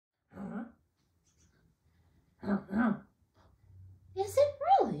Is it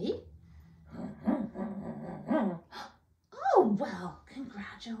really? Oh, well,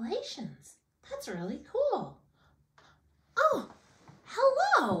 congratulations. That's really cool. Oh,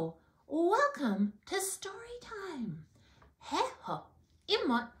 hello. Welcome to Storytime. Heho,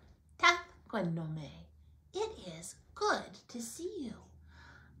 imot tathquenome. It is good to see you.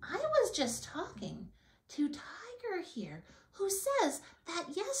 I was just talking to Tiger here, who says that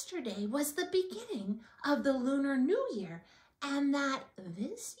yesterday was the beginning of the Lunar New Year, and that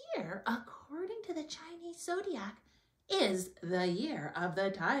this year, according to the Chinese zodiac, is the year of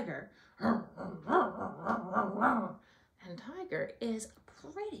the tiger. And Tiger is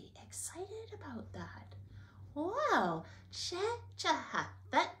pretty excited about that. Well, che chahat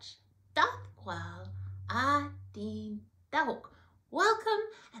fetch dothqual adin dok. Welcome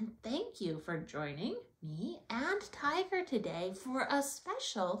and thank you for joining me and Tiger today for a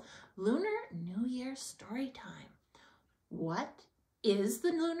special Lunar New Year story time. What is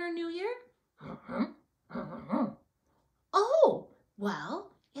the Lunar New Year? Oh,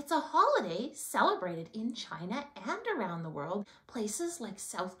 well, it's a holiday celebrated in China and around the world, places like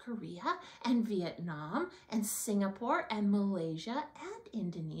South Korea and Vietnam and Singapore and Malaysia and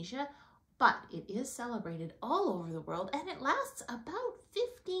Indonesia, but it is celebrated all over the world and it lasts about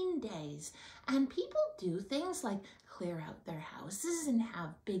 15 days. And people do things like clear out their houses and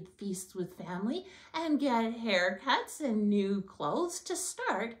have big feasts with family and get haircuts and new clothes to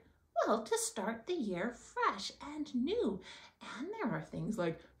start the year fresh and new. And there are things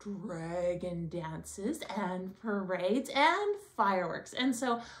like dragon dances and parades and fireworks. And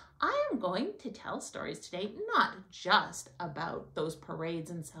so I am going to tell stories today, not just about those parades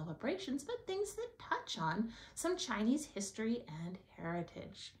and celebrations, but things that touch on some Chinese history and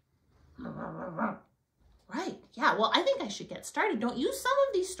heritage. Right, yeah, well, I think I should get started, don't you? Some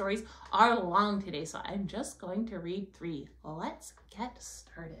of these stories are long today, so I'm just going to read 3. Let's get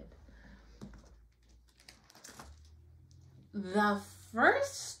started. The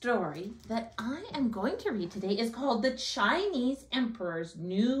first story that I am going to read today is called The Chinese Emperor's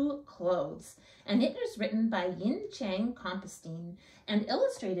New Clothes, and it is written by Chang Compestine and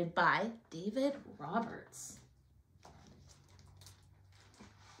illustrated by David Roberts.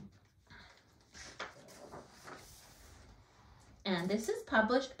 And this is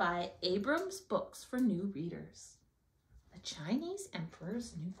published by Abrams Books for New Readers. The Chinese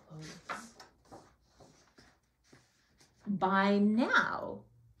Emperor's New Clothes. By now,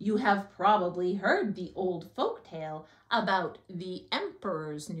 you have probably heard the old folktale about the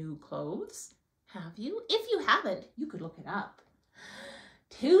Emperor's new clothes. Have you? If you haven't, you could look it up.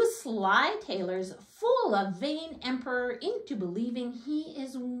 2 sly tailors fool a vain emperor into believing he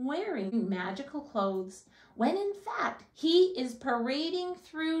is wearing magical clothes, when in fact he is parading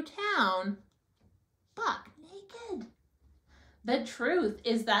through town buck naked. The truth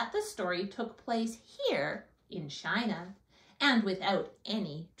is that the story took place here in China, and without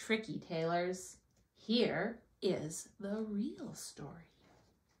any tricky tailors. Here is the real story.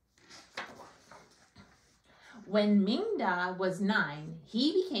 When Ming-Da was 9,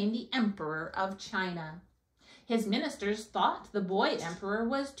 he became the emperor of China. His ministers thought the boy emperor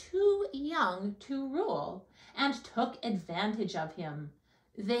was too young to rule and took advantage of him.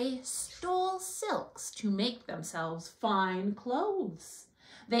 They stole silks to make themselves fine clothes.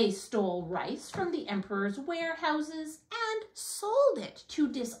 They stole rice from the emperor's warehouses and sold it to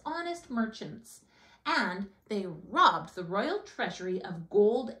dishonest merchants. And they robbed the royal treasury of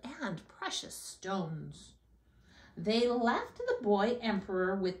gold and precious stones. They left the boy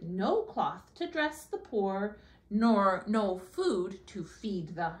emperor with no cloth to dress the poor, nor no food to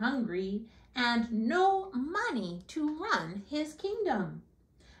feed the hungry, and no money to run his kingdom.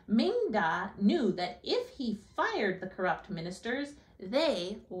 Ming-Da knew that if he fired the corrupt ministers,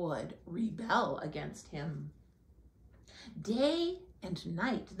 they would rebel against him. Day and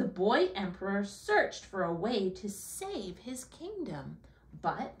night, the boy emperor searched for a way to save his kingdom,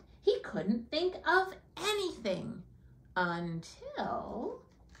 but he couldn't think of anything until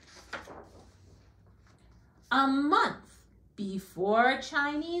a month before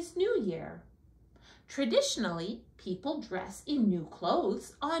Chinese New Year. Traditionally, people dress in new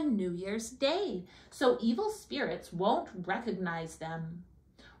clothes on New Year's Day, so evil spirits won't recognize them.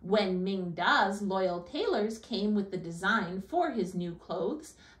 When Ming-Da's loyal tailors came with the design for his new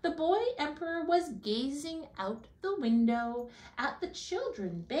clothes, the boy emperor was gazing out the window at the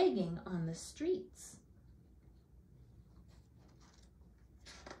children begging on the streets.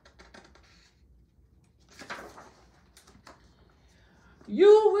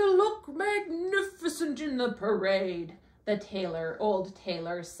 "You will look magnificent in the parade," the old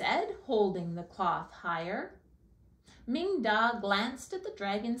tailor said, holding the cloth higher. Ming Da glanced at the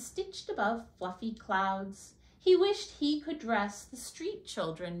dragon stitched above fluffy clouds. He wished he could dress the street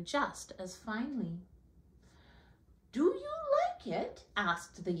children just as finely. "Do you like it?"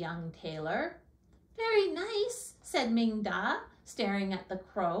 asked the young tailor. "Very nice," said Ming Da, staring at the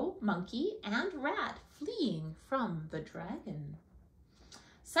crow, monkey, and rat fleeing from the dragon.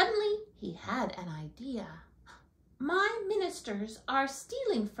 Suddenly, he had an idea. "My ministers are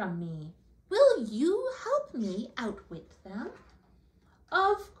stealing from me. Will you help me outwit them?"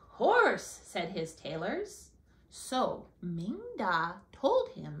 "Of course," said his tailors. So Ming Da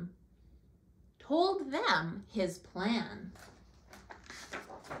told them his plan.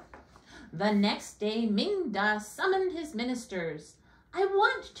 The next day, Ming Da summoned his ministers. "I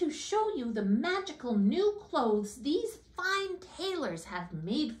want to show you the magical new clothes these fine tailors have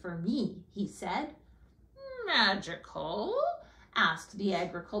made for me," he said. "Magical?" asked the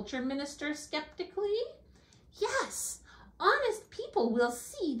agriculture minister skeptically. "Yes, honest people will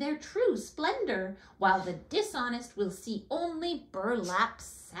see their true splendor, while the dishonest will see only burlap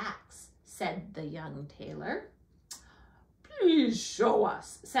sacks," said the young tailor. "Please show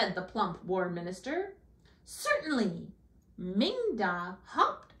us," said the plump war minister. "Certainly." Ming Da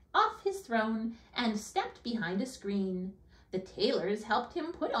hopped off his throne and stepped behind a screen. The tailors helped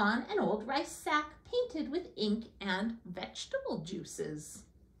him put on an old rice sack painted with ink and vegetable juices.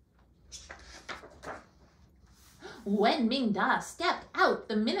 When Ming Da stepped out,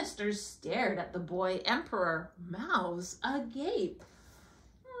 the ministers stared at the boy emperor, mouths agape.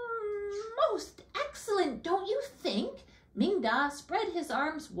 "Most excellent, don't you think?" Ming Da spread his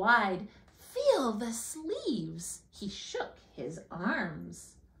arms wide. "Feel the sleeves." He shook his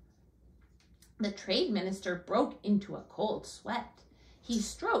arms. The trade minister broke into a cold sweat. He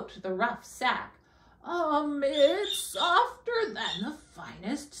stroked the rough sack. It's softer than the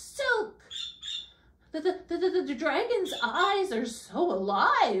finest silk." The dragon's eyes are so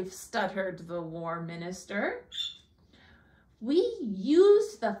alive," stuttered the war minister. "We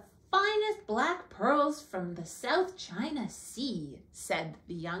used the finest black pearls from the South China Sea," said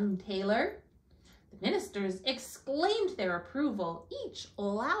the young tailor. The ministers exclaimed their approval, each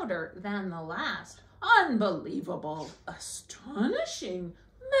louder than the last. "Unbelievable! Astonishing!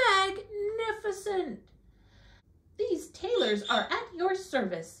 Magnificent! These tailors are at your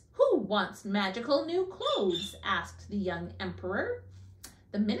service. Who wants magical new clothes?" asked the young emperor.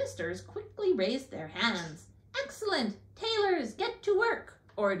 The ministers quickly raised their hands. "Excellent! Tailors, get to work,"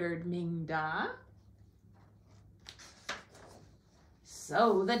 ordered Ming Da.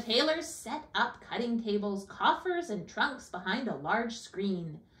 So the tailors set up cutting tables, coffers, and trunks behind a large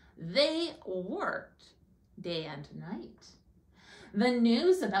screen. They worked day and night. The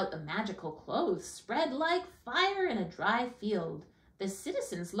news about the magical clothes spread like fire in a dry field. The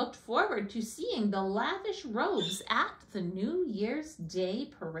citizens looked forward to seeing the lavish robes at the New Year's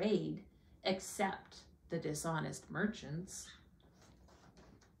Day parade, except the dishonest merchants.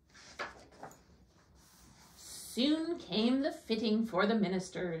 Soon came the fitting for the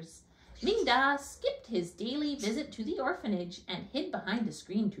ministers. Ming Da skipped his daily visit to the orphanage and hid behind a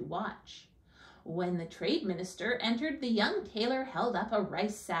screen to watch. When the trade minister entered, the young tailor held up a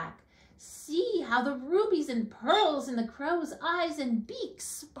rice sack. "See how the rubies and pearls in the crow's eyes and beak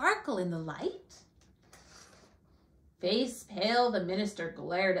sparkle in the light." Face pale, the minister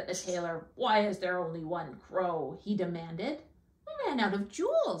glared at the tailor. "Why is there only one crow?" he demanded. "We ran out of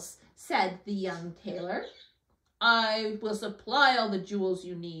jewels," said the young tailor. "I will supply all the jewels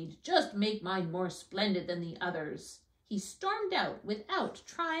you need. Just make mine more splendid than the others." He stormed out without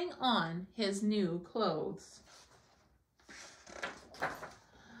trying on his new clothes.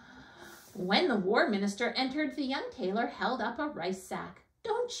 When the war minister entered, the young tailor held up a rice sack.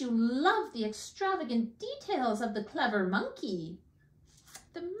 "Don't you love the extravagant details of the clever monkey?"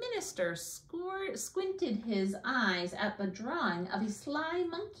 The minister squinted his eyes at the drawing of a sly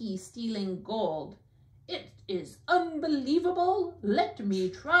monkey stealing gold. "It is unbelievable. Let me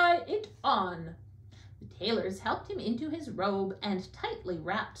try it on." The tailors helped him into his robe and tightly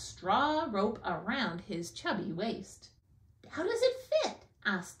wrapped straw rope around his chubby waist. "How does it fit?"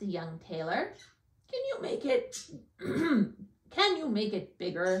 asked the young tailor. Can you make it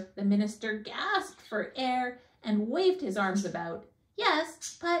bigger?" The minister gasped for air and waved his arms about.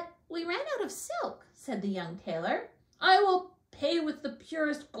 "Yes, but we ran out of silk," said the young tailor. "I will pay with the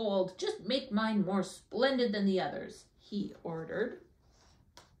purest gold. Just make mine more splendid than the others," he ordered.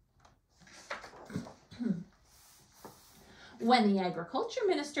 When the agriculture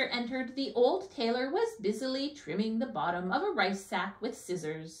minister entered, the old tailor was busily trimming the bottom of a rice sack with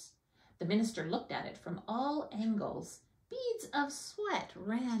scissors. The minister looked at it from all angles. Beads of sweat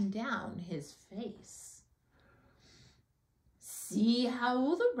ran down his face. See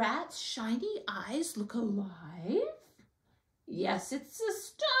how the rat's shiny eyes look alive? Yes, it's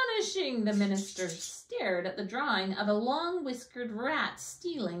astonishing. The minister stared at the drawing of a long-whiskered rat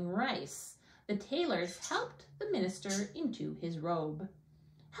stealing rice. The tailors helped the minister into his robe.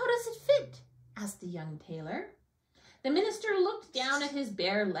 How does it fit? Asked the young tailor. The minister looked down at his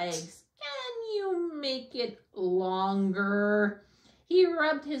bare legs. Can you make it longer? He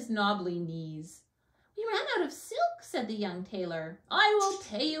rubbed his knobbly knees. We ran out of silk, said the young tailor. I will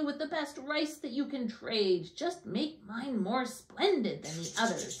pay you with the best rice that you can trade. Just make mine more splendid than the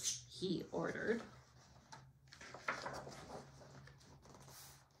others, he ordered.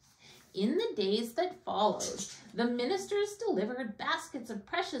 In the days that followed, the ministers delivered baskets of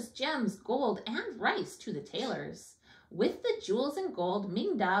precious gems, gold, and rice to the tailors. With the jewels and gold,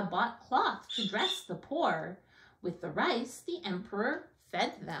 Mingda bought cloth to dress the poor. With the rice, the emperor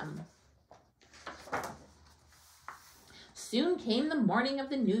fed them. Soon came the morning of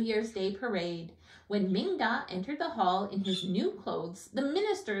the New Year's Day parade. When Mingda entered the hall in his new clothes, the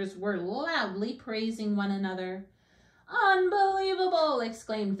ministers were loudly praising one another. Unbelievable,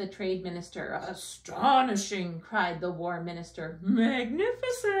 exclaimed the trade minister. Astonishing, cried the war minister.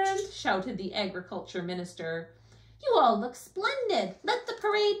 Magnificent, shouted the agriculture minister. You all look splendid. Let the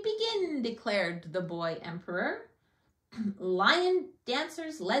parade begin, declared the boy emperor. Lion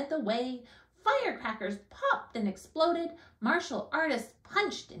dancers led the way. Firecrackers popped and exploded. Martial artists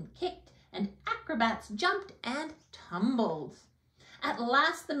punched and kicked, and acrobats jumped and tumbled. At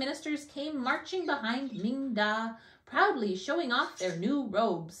last the ministers came marching behind Mingda, proudly showing off their new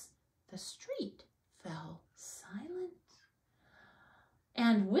robes. The street fell silent,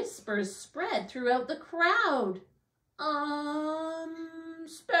 and whispers spread throughout the crowd.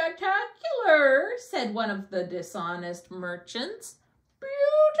 Spectacular, said one of the dishonest merchants.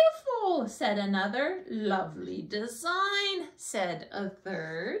 Beautiful, said another. Lovely design, said a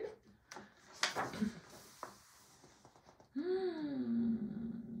third.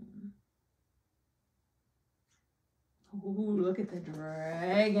 Ooh, look at the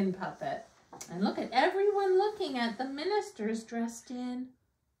dragon puppet. And look at everyone looking at the ministers dressed in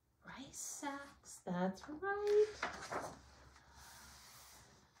rice sacks. That's right.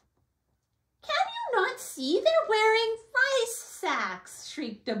 Can you not see they're wearing rice sacks?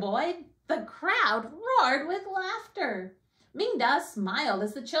 Shrieked a boy. The crowd roared with laughter. Mingda smiled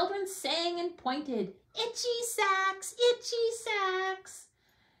as the children sang and pointed. Itchy sacks, itchy sacks.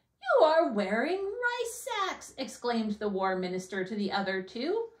 You are wearing rice sacks, exclaimed the war minister to the other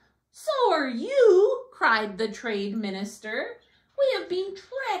two. So are you, cried the trade minister. We have been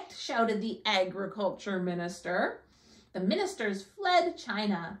tricked, shouted the agriculture minister. The ministers fled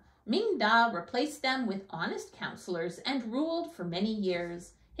China. Mingda replaced them with honest counselors and ruled for many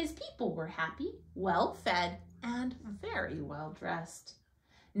years. His people were happy, well-fed, and very well-dressed.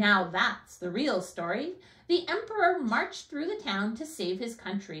 Now that's the real story. The emperor marched through the town to save his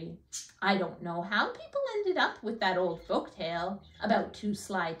country. I don't know how people ended up with that old folktale about two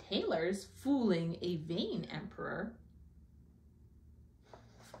sly tailors fooling a vain emperor.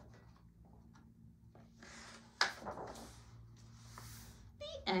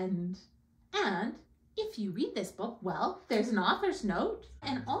 The end. And if you read this book, well, there's an author's note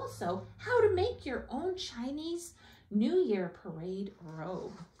and also how to make your own Chinese New Year parade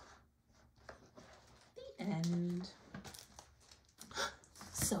robe. The end.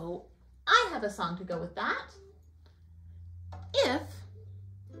 So I have a song to go with that. If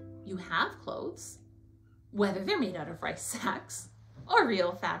you have clothes, whether they're made out of rice sacks or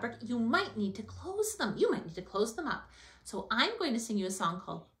real fabric, you might need to close them. You might need to close them up. So I'm going to sing you a song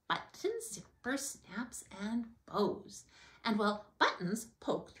called Buttons, Zippers, Snaps, and Bows. And well, buttons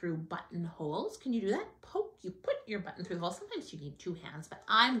poke through buttonholes. Can you do that? Poke, you put your button through the hole. Sometimes you need two hands, but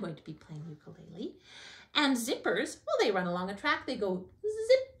I'm going to be playing ukulele. And zippers, well, they run along a track. They go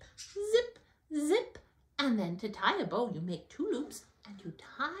zip, zip, zip. And then to tie a bow, you make two loops and you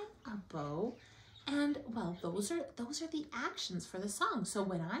tie a bow. And well, those are the actions for the song. So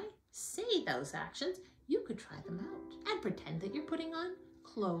when I say those actions, you could try them out and pretend that you're putting on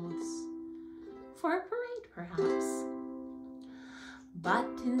clothes for a parade, perhaps.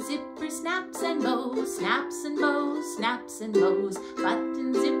 Button, zipper, snaps and bows, snaps and bows, snaps and bows.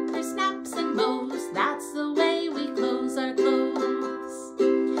 Button, zipper, snaps and bows, that's the way we close our clothes.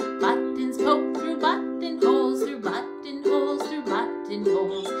 Buttons poke through buttonholes, through buttonholes, through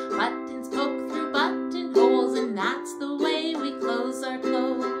buttonholes. Buttons poke through buttonholes, and that's the way we close our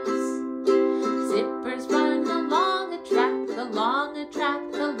clothes. Zippers run along a track, along a track,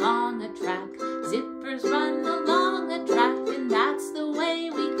 along a track. Zippers run along a track, and that's the way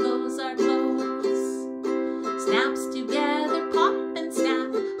we close our clothes. Snaps together, pop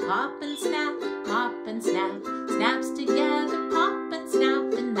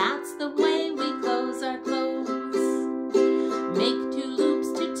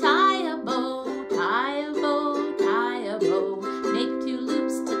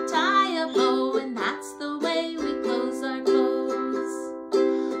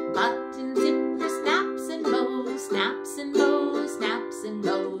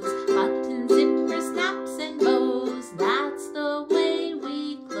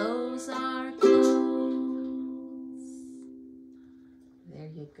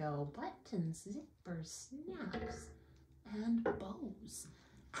buttons, zippers, snaps, and bows.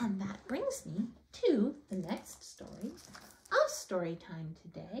 And that brings me to the next story of story time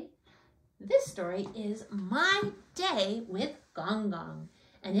today. This story is My Day with Gong Gong,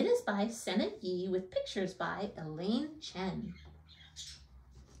 and it is by Sennah Yee with pictures by Elaine Chen.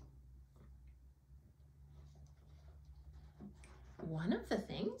 One of the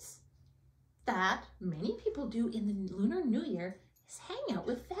things that many people do in the Lunar New Year is hang out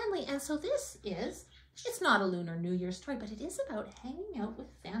with family, and so it's not a Lunar New Year story, but it is about hanging out with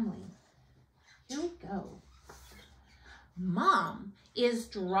family. Here we go. Mom is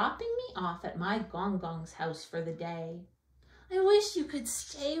dropping me off at my Gong Gong's house for the day. I wish you could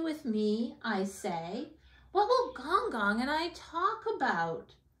stay with me, I say. What will Gong Gong and I talk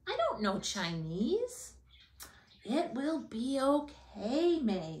about? I don't know Chinese. It will be okay,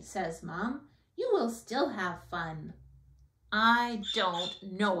 May, says Mom. You will still have fun. I don't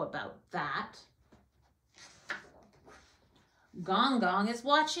know about that. Gong Gong is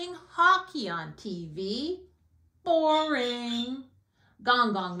watching hockey on TV. Boring.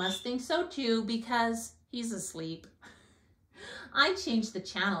 Gong Gong must think so too because he's asleep. I change the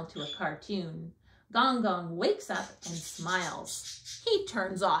channel to a cartoon. Gong Gong wakes up and smiles. He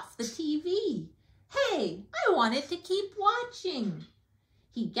turns off the TV. Hey, I wanted to keep watching.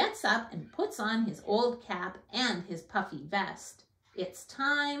 He gets up and puts on his old cap and his puffy vest. It's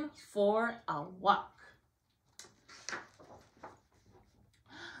time for a walk.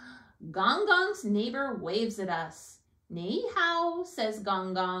 Gong Gong's neighbor waves at us. Ni hao, says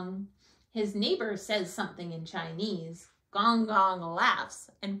Gong Gong. His neighbor says something in Chinese. Gong Gong laughs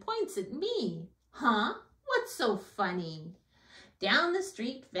and points at me. Huh? What's so funny? Down the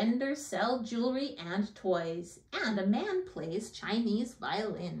street, vendors sell jewelry and toys, and a man plays Chinese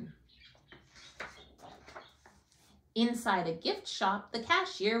violin. Inside a gift shop, the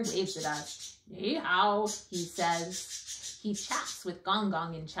cashier waves at us. Ni hao, he says. He chats with Gong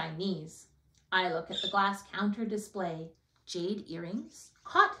Gong in Chinese. I look at the glass counter display. Jade earrings,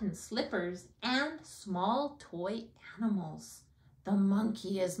 cotton slippers, and small toy animals. The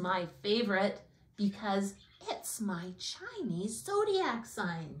monkey is my favorite because it's my Chinese zodiac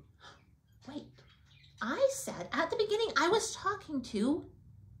sign. Wait, I said at the beginning I was talking to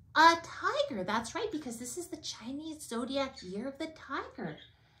a tiger. That's right, because this is the Chinese zodiac year of the tiger.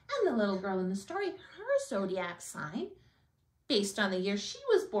 And the little girl in the story, her zodiac sign, based on the year she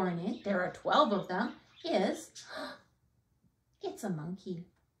was born in, there are 12 of them, it's a monkey.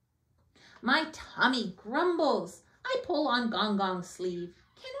 My tummy grumbles. I pull on Gong Gong's sleeve.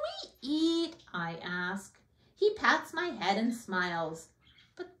 Can we eat? I ask. He pats my head and smiles.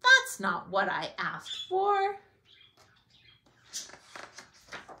 But that's not what I asked for.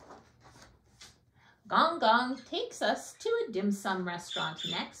 Gong Gong takes us to a dim sum restaurant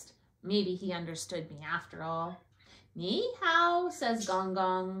next. Maybe he understood me after all. Ni hao, says Gong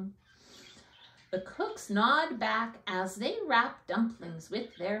Gong. The cooks nod back as they wrap dumplings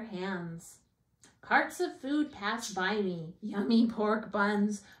with their hands. Carts of food pass by me. Yummy pork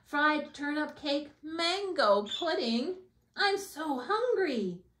buns, fried turnip cake, mango pudding. I'm so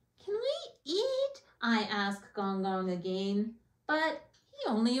hungry. Can we eat? I ask Gong Gong again, but he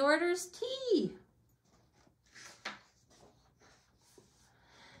only orders tea.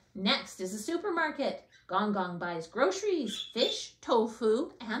 Next is a supermarket. Gong Gong buys groceries, fish,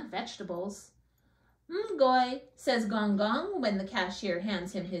 tofu, and vegetables. M'goi, says Gong Gong when the cashier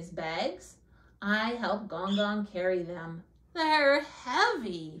hands him his bags. I help Gong Gong carry them. They're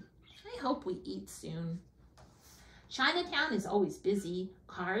heavy. I hope we eat soon. Chinatown is always busy.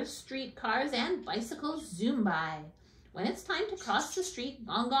 Cars, streetcars, and bicycles zoom by. When it's time to cross the street,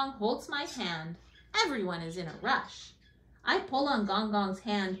 Gong Gong holds my hand. Everyone is in a rush. I pull on Gong Gong's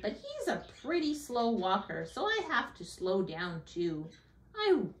hand, but he's a pretty slow walker, so I have to slow down too.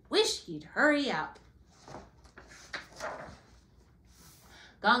 I wish he'd hurry up.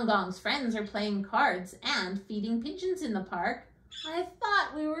 Gong Gong's friends are playing cards and feeding pigeons in the park. I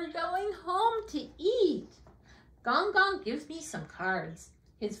thought we were going home to eat. Gong Gong gives me some cards.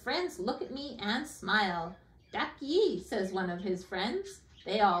 His friends look at me and smile. Dak Yi, says one of his friends.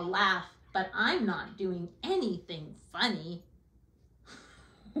 They all laugh, but I'm not doing anything funny.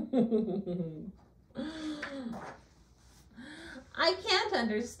 I can't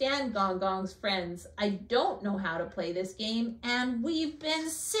understand Gong Gong's friends. I don't know how to play this game, and we've been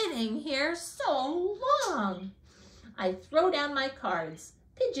sitting here so long. I throw down my cards.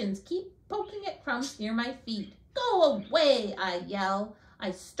 Pigeons keep poking at crumbs near my feet. Go away, I yell.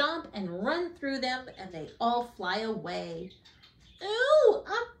 I stomp and run through them, and they all fly away. Ooh,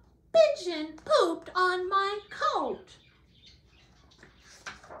 a pigeon pooped on my coat.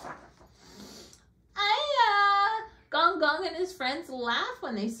 Hiya! Gong Gong and his friends laugh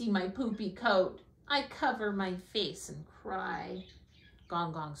when they see my poopy coat. I cover my face and cry.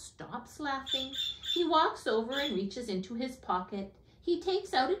 Gong Gong stops laughing. He walks over and reaches into his pocket. He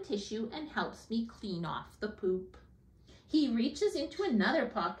takes out a tissue and helps me clean off the poop. He reaches into another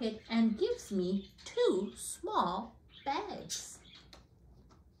pocket and gives me 2 small bags.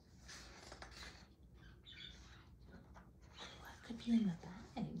 What could be in the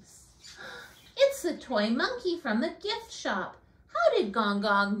bags? It's the toy monkey from the gift shop. How did Gong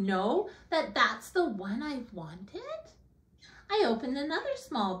Gong know that that's the one I wanted? I opened another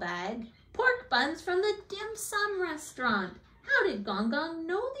small bag. Pork buns from the dim sum restaurant. How did Gong Gong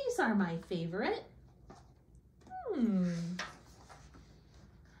know these are my favorite?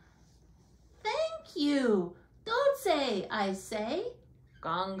 Thank you. Dodze, I say.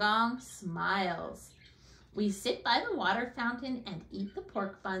 Gong Gong smiles. We sit by the water fountain and eat the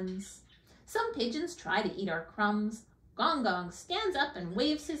pork buns. Some pigeons try to eat our crumbs. Gong Gong stands up and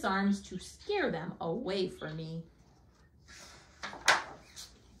waves his arms to scare them away from me.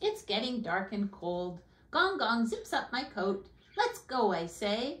 It's getting dark and cold. Gong Gong zips up my coat. Let's go, I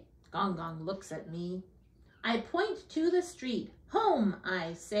say. Gong Gong looks at me. I point to the street. Home,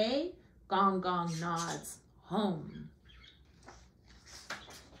 I say. Gong Gong nods. Home.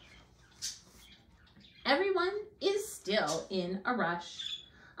 Everyone is still in a rush.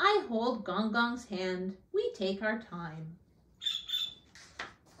 I hold Gong Gong's hand. We take our time.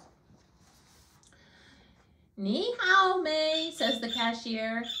 Ni hao, May, says the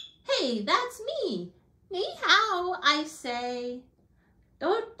cashier. Hey, that's me. Ni hao, I say.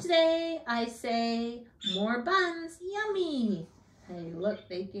 Dodze, I say. More buns, yummy. Hey, look,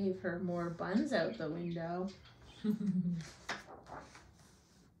 they gave her more buns out the window.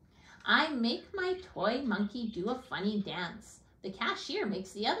 I make my toy monkey do a funny dance. The cashier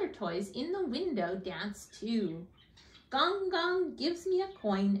makes the other toys in the window dance too. Gong Gong gives me a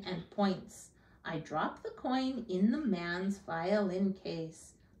coin and points. I drop the coin in the man's violin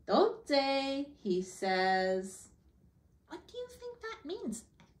case. Dodze, he says. What do you think that means?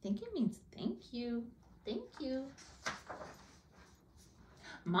 I think it means thank you. Thank you.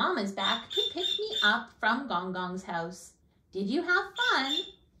 Mom is back to pick me up from Gong Gong's house. Did you have fun?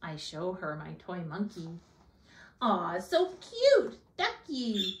 I show her my toy monkey. Aw, so cute,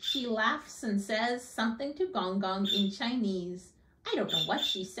 ducky. She laughs and says something to Gong Gong in Chinese. I don't know what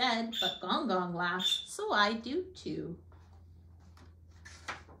she said, but Gong Gong laughs, so I do too.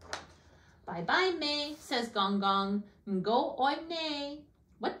 Bye-bye, May, says Gong Gong. Go oi nay.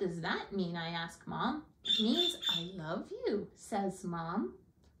 What does that mean, I ask Mom. It means I love you, says Mom.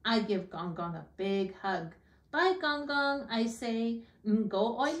 I give Gong Gong a big hug. Bye, Gong Gong, I say.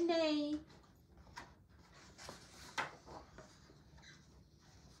 Go oi nay.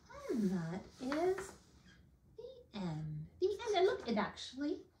 And that is the end. The end. And look, it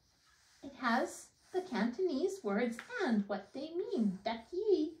has the Cantonese words and what they mean.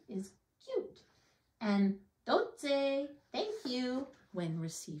 Ducky is cute. And Dodze, thank you, when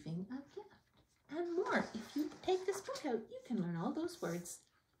receiving a gift. And more. If you take this book out, you can learn all those words.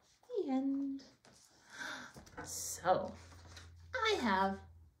 The end. So, I have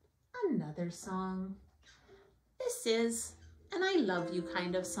another song. This is an I love you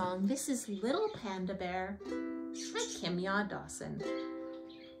kind of song. This is Little Panda Bear by Kimya Dawson.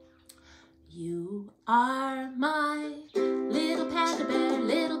 You are my little panda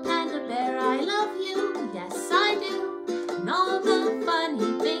bear, I love you, yes I do, and all the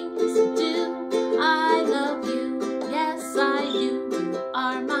funny things you do, I love you, yes I do, you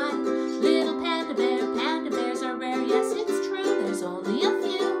are my little panda bears are rare, yes it's true, there's only a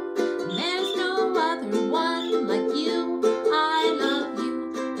few, and there's no other one like you, I love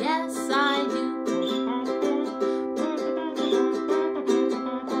you, yes I do.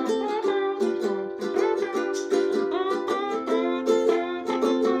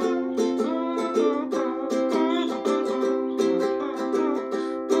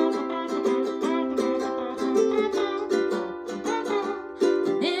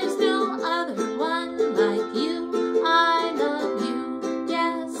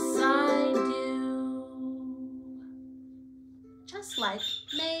 Like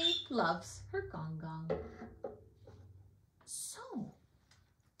May loves her Gong Gong. So,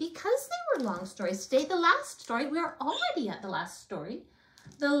 because they were long stories today, the last story, we are already at the last story.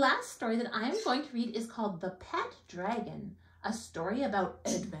 The last story that I'm going to read is called The Pet Dragon, a story about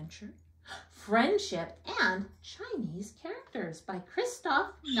adventure, friendship, and Chinese characters by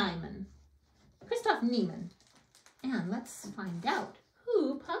Christoph Niemann. And let's find out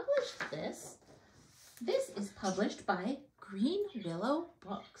who published this. This is published by Greenwillow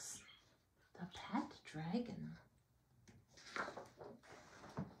Books. a pet dragon.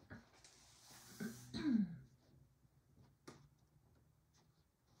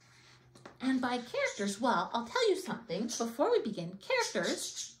 And by characters, well, I'll tell you something before we begin.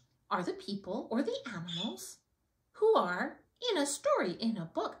 Characters are the people or the animals who are in a story, in a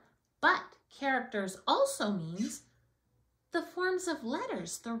book. But characters also means the forms of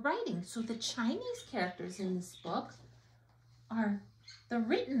letters, the writing. So the Chinese characters in this book are the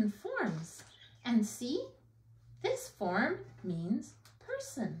written forms. And see, this form means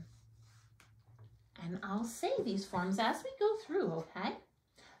person. And I'll say these forms as we go through, okay?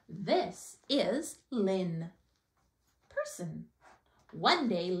 This is Lin, person. One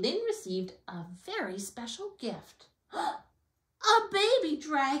day, Lin received a very special gift. A baby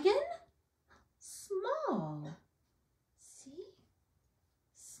dragon? Small. See?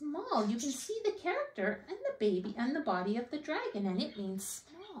 Small. You can see the character and the baby and the body of the dragon, and it means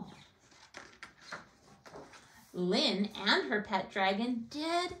small. Lin and her pet dragon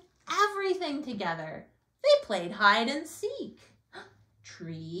did everything together. They played hide and seek.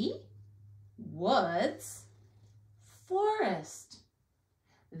 Tree, woods, forest.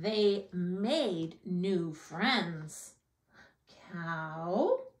 They made new friends.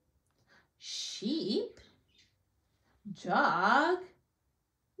 Cow, sheep, dog,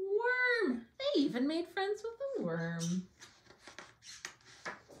 worm. They even made friends with a worm.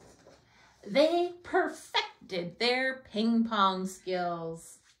 They perfected their ping pong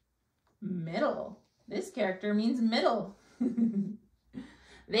skills. Middle. This character means middle.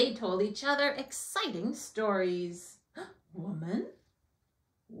 They told each other exciting stories. Woman,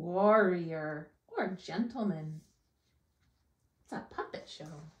 warrior, or gentleman. It's a puppet show.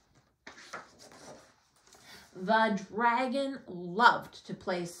 The dragon loved to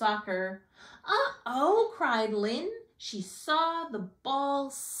play soccer. Uh-oh, cried Lin. She saw the ball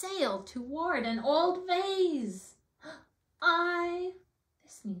sail toward an old vase.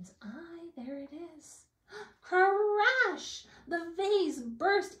 This means there it is. Crash! The vase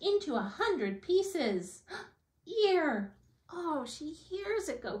burst into 100 pieces. Ear! Oh, she hears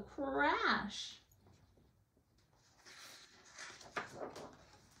it go crash.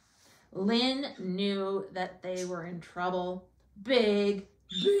 Lin knew that they were in trouble. Big,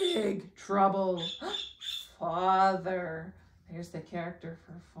 big trouble. Father. There's the character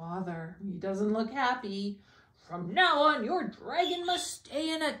for father. He doesn't look happy. From now on, your dragon must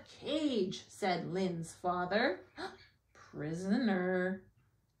stay in a cage, said Lin's father. Prisoner.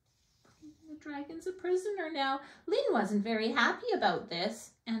 The dragon's a prisoner now. Lin wasn't very happy about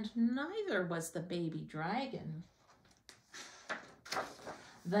this, and neither was the baby dragon.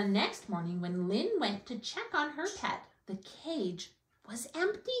 The next morning, when Lin went to check on her pet, the cage was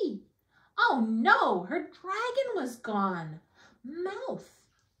empty. Oh no, her dragon was gone. Mouth.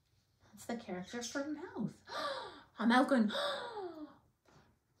 That's the character for mouth. A mouth going,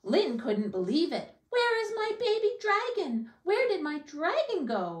 Lin couldn't believe it. Where is my baby dragon? Where did my dragon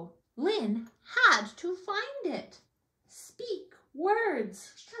go? Lin had to find it. Speak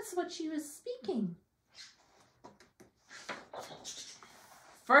words. That's what she was speaking.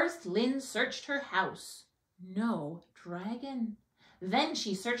 First, Lin searched her house. No dragon. Then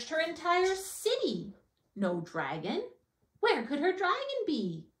she searched her entire city. No dragon. Where could her dragon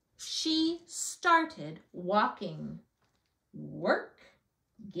be? She started walking. Work,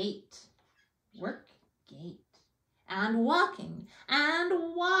 gate, work, gate. And walking,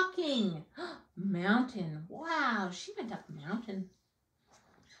 and walking. Mountain. Wow, she went up a mountain.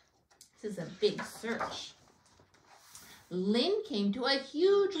 This is a big search. Lin came to a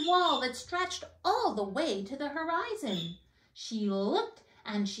huge wall that stretched all the way to the horizon. She looked,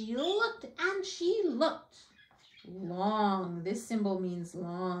 and she looked, and she looked. Long. This symbol means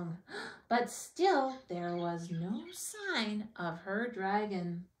long. But still, there was no sign of her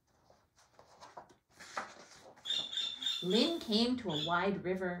dragon. Lin came to a wide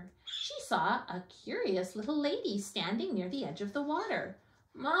river. She saw a curious little lady standing near the edge of the water.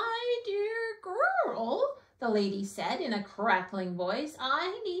 My dear girl, the lady said in a crackling voice,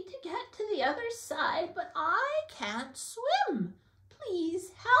 I need to get to the other side, but I can't swim.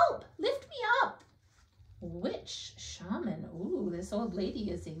 Please help, lift me up. Witch, shaman. Ooh, this old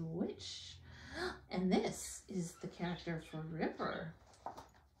lady is a witch. And this is the character for river.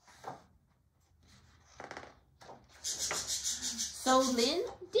 So Lin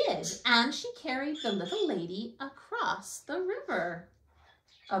did, and she carried the little lady across the river.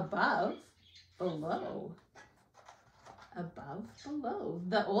 Above, below. Above, below.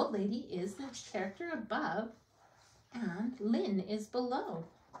 The old lady is the character above, and Lin is below.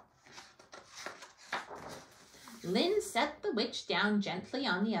 Lin set the witch down gently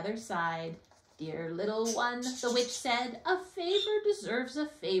on the other side. Dear little one, the witch said, a favor deserves a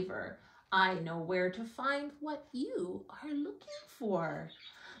favor. I know where to find what you are looking for.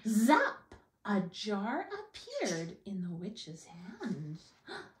 Zap! A jar appeared in the witch's hand.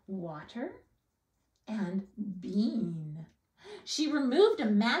 Water and bean. She removed a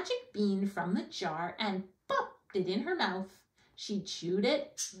magic bean from the jar and popped it in her mouth. She chewed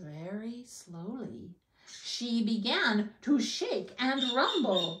it very slowly. She began to shake and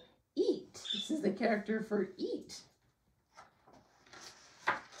rumble. Eat. This is the character for eat.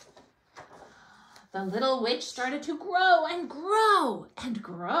 The little witch started to grow and grow and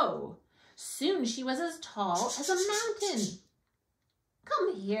grow. Soon she was as tall as a mountain.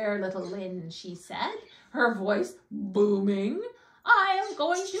 Come here, little Lynn, she said, her voice booming. I am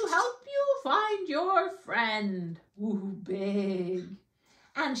going to help you find your friend. Ooh, big.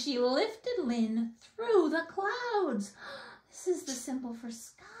 And she lifted Lynn through the clouds. This is the symbol for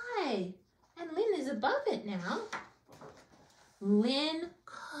sky. And Lynn is above it now. Lynn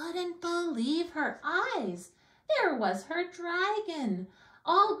couldn't believe her eyes. There was her dragon,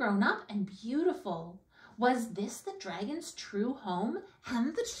 all grown up and beautiful. Was this the dragon's true home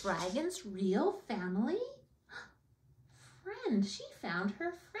and the dragon's real family? Friend, she found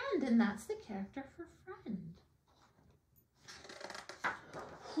her friend, and that's the character for friend.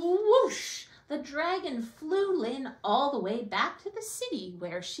 Whoosh! The dragon flew Lynn all the way back to the city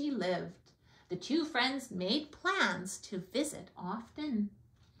where she lived. The two friends made plans to visit often.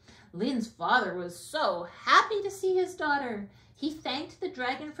 Lynn's father was so happy to see his daughter. He thanked the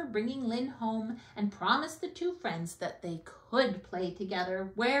dragon for bringing Lynn home and promised the two friends that they could play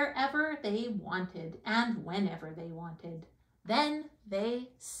together wherever they wanted and whenever they wanted. Then they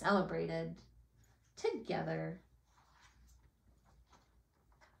celebrated together.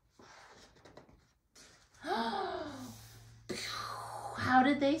 How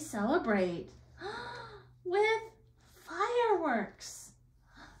did they celebrate? With fireworks.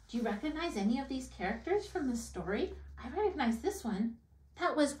 Do you recognize any of these characters from the story? I recognize this one.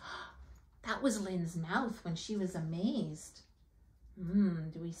 That was Lynn's mouth when she was amazed.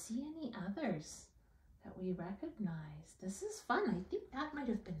 Do we see any others that we recognize? This is fun. I think that might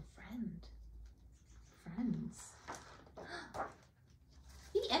have been Friends.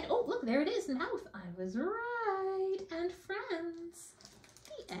 The end. Oh, look, there it is, mouth. I was right. And friends.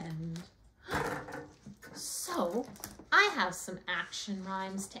 The end. So, I have some action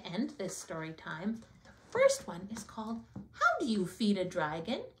rhymes to end this story time. The first one is called, How do you feed a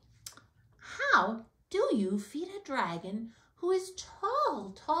dragon? How do you feed a dragon who is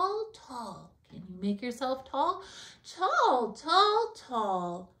tall, tall, tall? Can you make yourself tall? Tall, tall,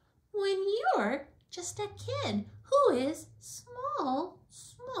 tall. When you're just a kid who is small,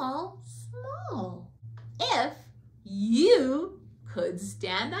 small, small. If you could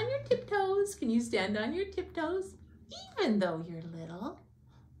stand on your tiptoes, can you stand on your tiptoes? Even though you're little,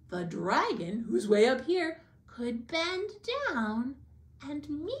 the dragon, who's way up here, could bend down and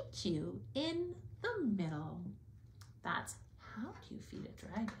meet you in the middle. That's how do you feed a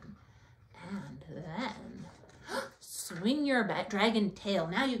dragon. And then swing your dragon tail.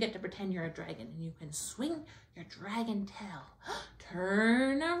 Now you get to pretend you're a dragon and you can swing your dragon tail.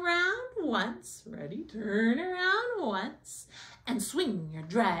 Turn around once. Ready? Turn around once and swing your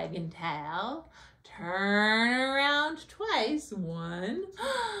dragon tail. Turn around twice. 1,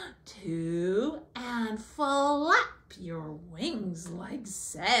 2, and flap your wings like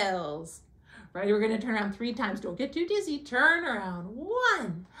sails. Ready? We're going to turn around 3 times. Don't get too dizzy. Turn around.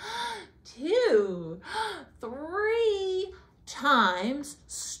 1, 2, 3 times.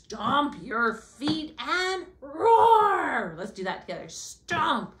 Stomp your feet and roar. Let's do that together.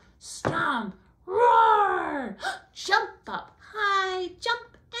 Stomp, stomp, roar. Jump up high,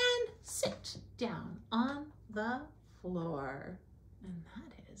 jump, and sit down on the floor. And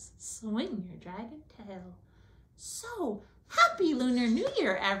that is swing your dragon tail. So, happy Lunar New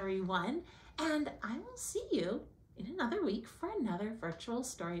Year, everyone. And I will see you in another week for another virtual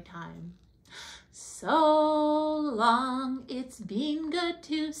story time. So long, it's been good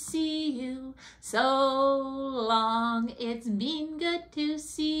to see you. So long, it's been good to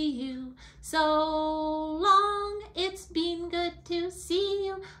see you. So long, it's been good to see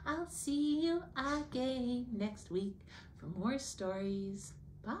you. I'll see you again next week for more stories.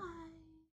 Bye.